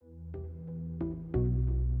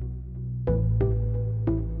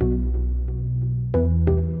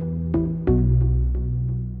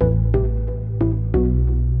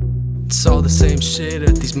all the same shit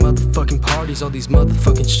at these motherfucking parties. All these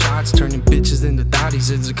motherfucking shots turning bitches into thotties.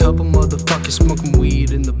 There's a couple motherfuckers smoking weed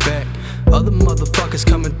in the back. Other motherfuckers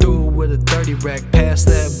coming through with a 30 rack. Pass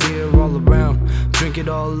that beer all around. Drink it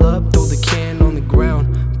all up, throw the can on the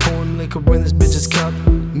ground. Pouring liquor in this bitch's cup.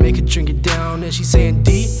 Make her drink it down and she saying,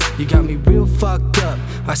 D, you got me real fucked up.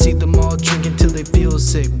 I see them all drinking till they feel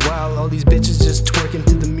sick, while all these bitches just twerking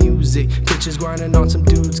to the music. Bitches grinding on some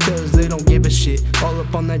dudes cause they don't give a shit. All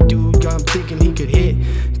up on that dude, I'm thinking he could hit,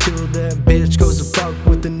 till that bitch goes to fuck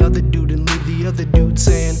with another dude and leave the other dude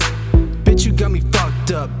saying, bitch you got me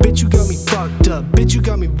fucked up, bitch you got me fucked up, bitch you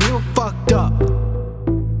got me real fucked up.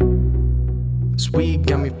 This weed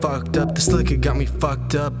got me fucked up, this liquor got me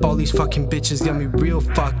fucked up. All these fucking bitches got me real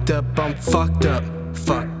fucked up. I'm fucked up,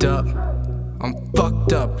 fucked up. I'm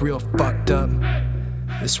fucked up, real fucked up.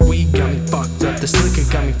 This weed got me fucked up, this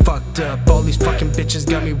liquor got me fucked up. All these fucking bitches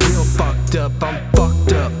got me real fucked up. I'm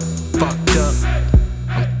fucked up, fucked up.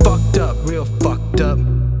 I'm fucked up, real fucked up.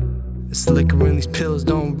 This liquor and these pills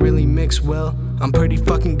don't really mix well. I'm pretty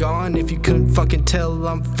fucking gone if you couldn't fucking tell.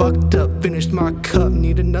 I'm fucked up, finished my cup,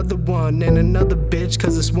 need another one and another bitch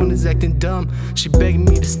cause this one is acting dumb. She begging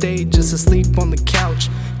me to stay just to sleep on the couch.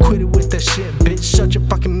 Quit it with that shit, bitch, shut your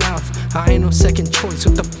fucking mouth. I ain't no second choice,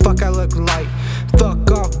 what the fuck I look like?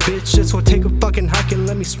 Fuck off, bitch, just wanna take a fucking hike and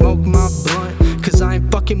let me smoke my blunt. Cause I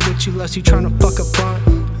ain't fucking with you unless you tryna fuck up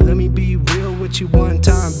front. Let me be real with you one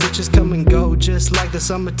time. Bitches come and go just like the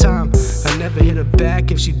summertime. I never hit her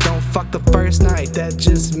back if she don't fuck the first night. That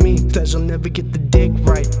just means that she'll never get the dick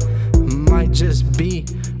right. Might just be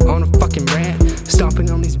on a fucking rant, stomping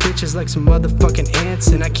on these bitches like some motherfucking ants.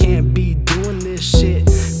 And I can't be doing this shit.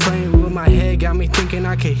 Playing with my head got me thinking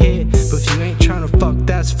I could hit. But if you ain't tryna fuck,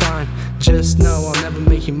 that's fine. Just know I'll never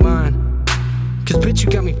make you mine. Cause bitch you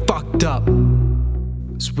got me fucked up.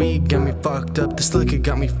 This weed got me fucked up, this liquor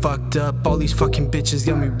got me fucked up. All these fucking bitches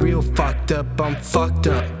got me real fucked up. I'm fucked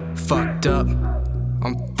up, fucked up.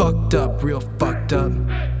 I'm fucked up, real fucked up.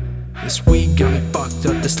 This weed got me fucked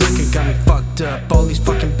up, this liquor got me fucked up. All these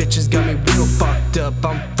fucking bitches got me real fucked up.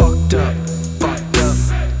 I'm fucked up, fucked up.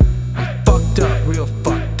 I'm fucked up, real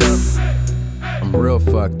fucked up. I'm real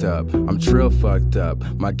fucked up, I'm trill fucked up.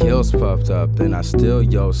 My gills puffed up, then I still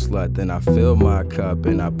yo slut. Then I fill my cup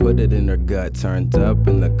and I put it in her gut. Turned up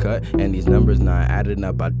in the cut and these numbers not adding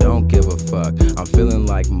up. I don't give a fuck, I'm feeling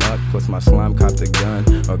like muck. Plus my slime copped a gun,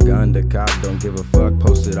 or gun to cop. Don't give a fuck,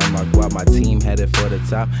 posted on my guap. My team headed for the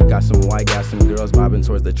top. Got some white, got some girls bobbing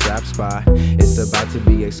towards the trap spot. It's about to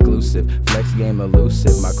be exclusive, flex game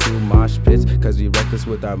elusive. My crew mosh pits, cause we reckless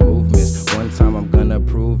with our movements. One time I'm gonna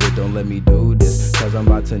prove it, don't let me do this, cause I'm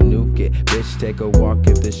about to nuke it. Bitch, take a walk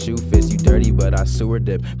if the shoe fits. You dirty, but I sewer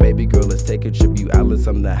dip. Baby girl, let's take a trip. You Alice,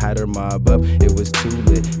 I'm the Hatter mob up. It was too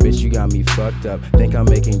lit. Bitch, you got me fucked up. Think I'm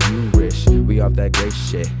making you rich. We off that great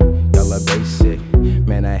shit. Y'all are basic.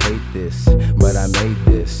 Man, I hate this, but I made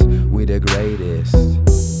this. We the greatest.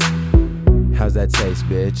 How's that taste,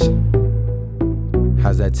 bitch?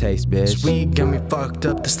 How's that taste, bitch? This weed got me fucked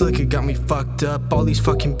up, this liquor got me fucked up. All these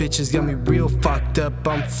fucking bitches got me real fucked up.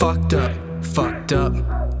 I'm fucked up, fucked up.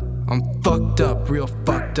 I'm fucked up, real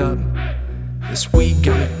fucked up. This weed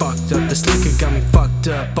got me fucked up, this liquor got me fucked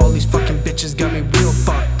up. All these fucking bitches got me real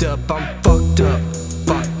fucked up. I'm fucked up.